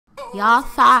Y'all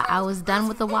thought I was done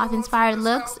with the WAP inspired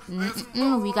looks?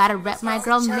 We gotta rep my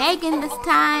girl Megan this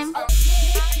time.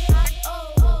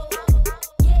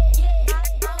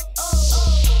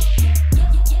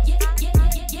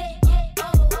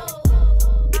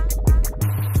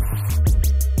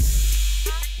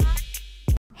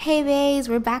 Hey babes,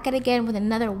 we're back at it again with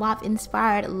another WAP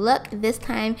inspired look. This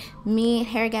time, me,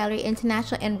 Hair Gallery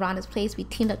International, and Rondasplace, we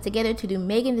teamed up together to do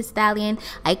Megan Thee Stallion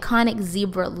iconic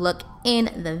zebra look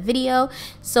in the video.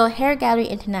 So Hair Gallery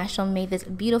International made this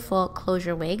beautiful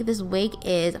closure wig. This wig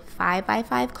is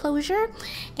 5x5 closure,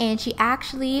 and she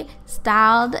actually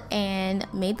styled and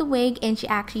made the wig, and she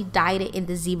actually dyed it in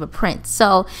the zebra print.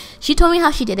 So she told me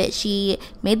how she did it. She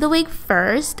made the wig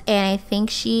first, and I think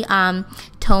she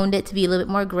toned it to be a little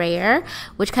bit more grayer,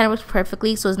 which kind of works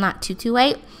perfectly, so it's not too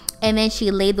white. And then she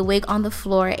laid the wig on the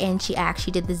floor, and she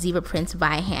actually did the zebra prints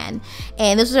by hand.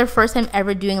 And this was her first time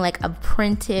ever doing like a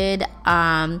printed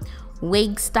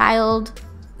wig styled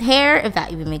hair, if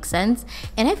that even makes sense.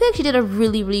 And I feel like she did a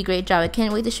really great job. I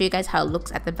can't wait to show you guys how it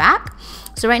looks at the back.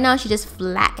 So right now she's just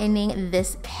flattening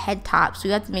this head top, so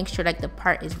you have to make sure like the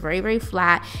part is very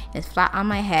flat. It's flat on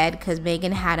my head because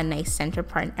Megan had a nice center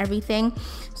part and everything.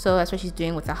 So that's what she's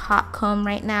doing with a hot comb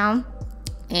right now.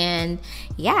 And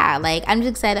yeah, like I'm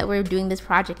just excited that we're doing this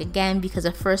project again because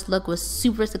the first look was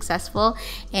super successful,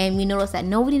 and we noticed that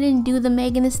nobody didn't do the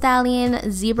Megan Thee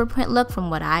Stallion zebra print look from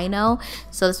what I know.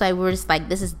 So that's why we're just like,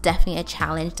 this is definitely a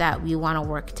challenge that we want to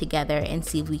work together and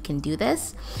see if we can do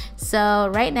this.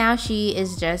 So right now she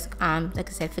is just like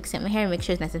I said, fixing up my hair and make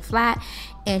sure it's nice and flat.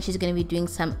 And she's gonna be doing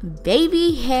some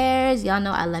baby hairs. Y'all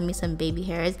know I love me some baby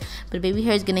hairs, but baby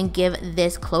hair is gonna give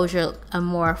this closure a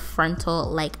more frontal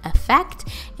like effect,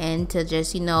 and to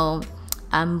just, you know,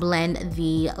 blend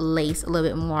the lace a little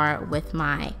bit more with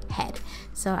my head.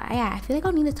 So yeah, I feel like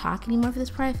I don't need to talk anymore for this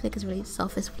part. I feel like it's really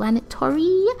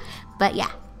self-explanatory, but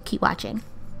yeah, keep watching.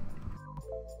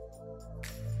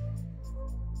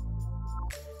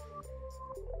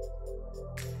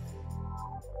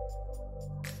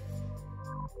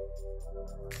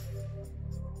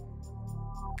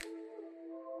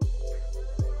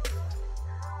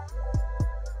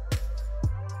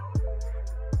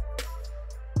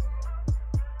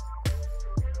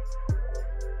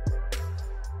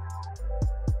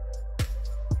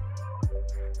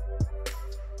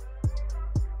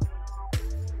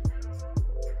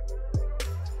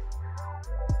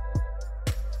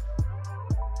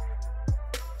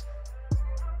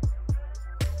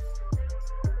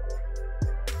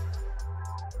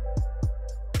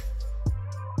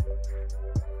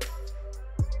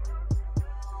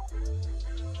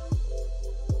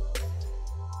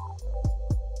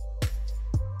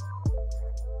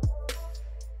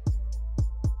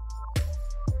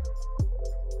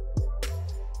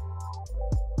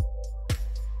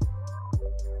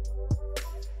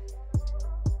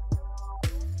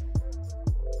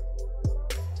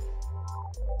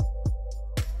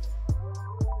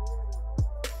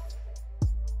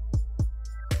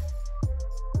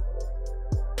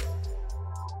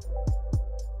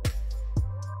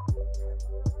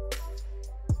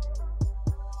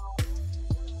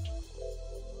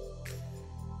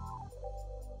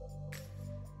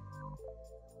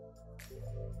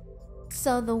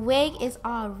 So the wig is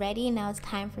all ready. Now it's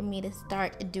time for me to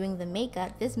start doing the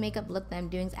makeup. This makeup look that I'm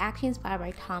doing is actually inspired by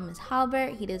Thomas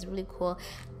Halbert. He does really cool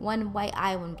one white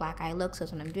eye, one black eye look. So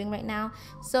that's what I'm doing right now.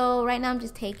 So right now I'm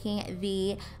just taking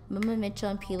the Mama Mitchell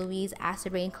and P. Louise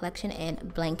Acid Rain collection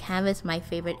in Blank Canvas, my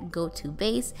favorite go-to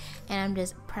base. And I'm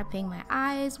just prepping my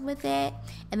eyes with it.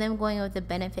 And then I'm going with the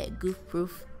Benefit Goof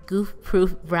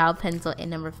Proof Brow Pencil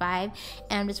in number 5.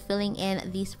 And I'm just filling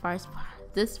in these sparse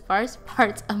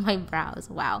parts of my brows.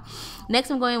 Wow. Next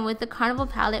I'm going with the Carnival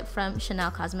palette from Chanel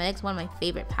Cosmetics, one of my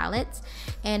favorite palettes.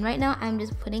 And right now I'm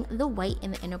just putting the white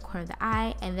in the inner corner of the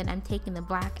eye, and then I'm taking the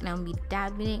black and I'm gonna be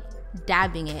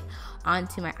dabbing it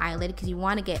onto my eyelid, because you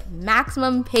want to get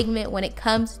maximum pigment when it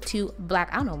comes to black.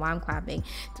 I don't know why I'm clapping.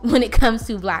 When it comes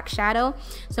to black shadow.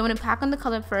 So I'm going to pack on the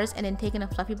color first, and then taking a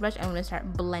fluffy brush, I'm going to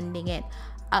start blending it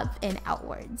up and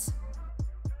outwards.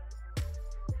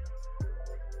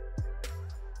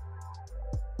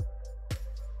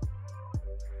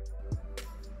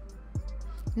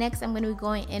 Next, I'm going to be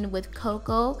going in with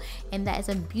Cocoa, and that is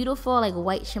a beautiful like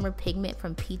white shimmer pigment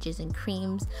from Peaches and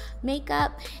Creams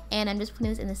makeup. And I'm just putting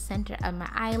this in the center of my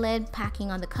eyelid, packing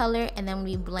on the color, and then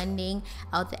we'll be blending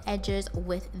out the edges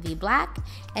with the black.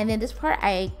 And then this part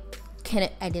I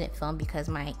didn't film because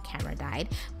my camera died,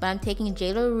 but I'm taking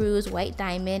J. Lo Rue's White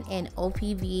Diamond and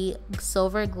OPV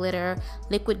Silver Glitter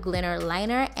Liquid Glitter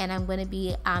Liner, and I'm going to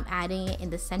be adding it in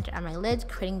the center of my lids,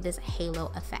 creating this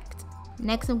halo effect.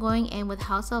 Next, I'm going in with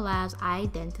House of Labs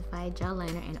Identify Gel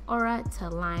Liner and Aura to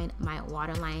line my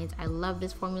waterlines. I love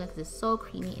this formula because it's so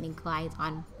creamy and it glides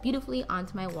on beautifully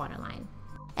onto my waterline.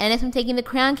 And next, I'm taking the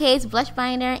Crayon Case Blush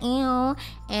Binder, and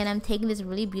I'm taking this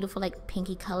really beautiful like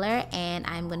pinky color, and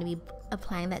I'm going to be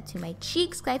applying that to my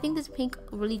cheeks. I think this pink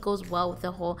really goes well with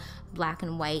the whole black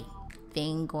and white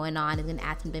thing going on. It's gonna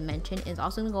add some dimension. It's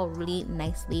also gonna go really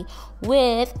nicely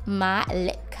with my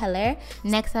lip color.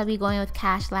 Next, I'll be going with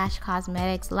Cash Lash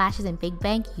Cosmetics Lashes in Big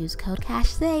Bang. Use code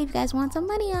CASHSAVE if you guys want some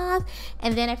money off.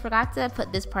 And then I forgot to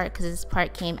put this part because this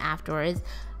part came afterwards.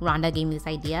 Rhonda gave me this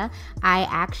idea. I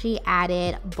actually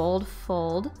added bold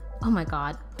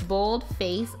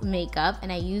face makeup,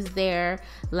 and I used their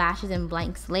lashes in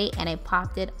Blank Slate, and I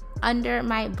popped it under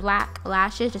my black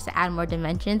lashes just to add more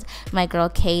dimensions. My girl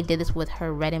Kay did this with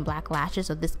her red and black lashes,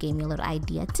 so this gave me a little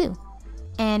idea too.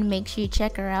 And make sure you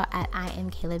check her out at I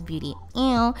Am Kayla Beauty.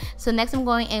 So next, I'm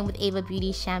going in with Ava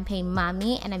Beauty Champagne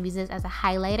Mommy, and I'm using this as a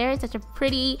highlighter. It's such a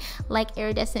pretty like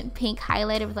iridescent pink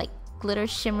highlighter with like glitter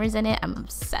shimmers in it. I'm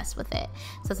obsessed with it.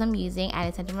 So I'm using at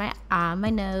the center of my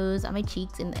nose, on my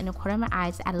cheeks, and in the corner of my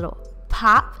eyes to add a little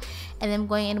pop. And then I'm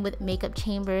going in with Makeup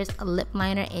Chambers lip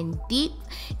liner in Deep.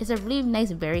 It's a really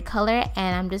nice berry color,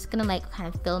 and I'm just gonna like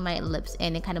kind of fill my lips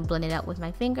in and kind of blend it out with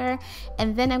my finger.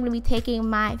 And then I'm gonna be taking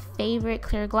my favorite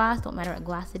clear gloss, don't matter what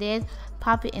gloss it is,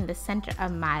 pop it in the center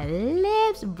of my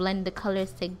lips, blend the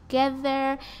colors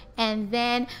together, and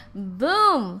then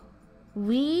boom,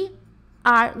 we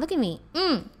are, look at me,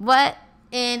 what?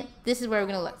 And this is where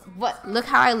we're gonna look. Look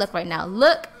how I look right now.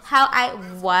 Look how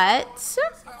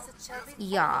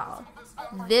y'all,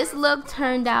 this look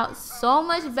turned out so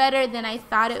much better than I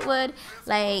thought it would.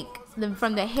 Like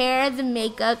from the hair, the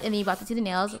makeup, and then you're about to see the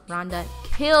nails. Rhonda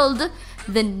killed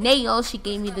the nails. She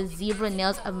gave me the zebra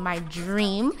nails of my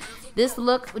dream. This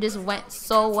look just went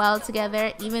so well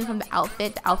together, even from the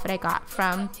outfit I got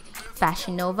from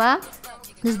Fashion Nova.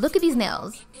 Just look at these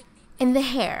nails and the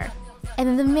hair and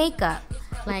then the makeup.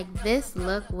 Like, this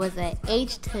look was a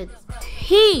H to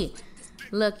T.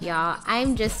 Look, y'all,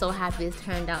 I'm just so happy this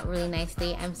turned out really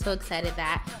nicely. I'm so excited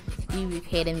that we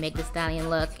recreated and make the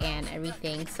Stallion look and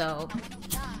everything. So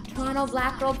Toronto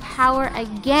Black Girl Power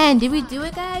again. Did we do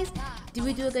it, guys? Did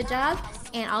we do a good job?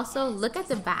 And also look at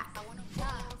the back.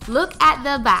 Look at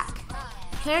the back.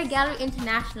 Hair Gallery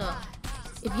International.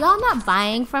 If y'all not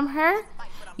buying from her,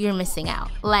 you're missing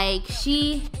out. Like,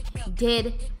 she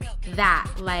did that.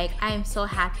 Like, I am so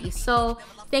happy. So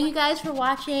thank you guys for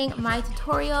watching my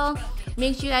tutorial.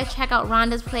 Make sure you guys check out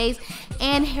Rhonda's Place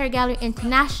and Hair Gallery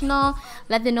International.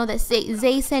 Let them know that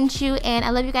Zay sent you, and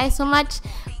I love you guys so much.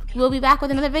 We'll be back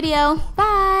with another video.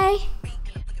 Bye.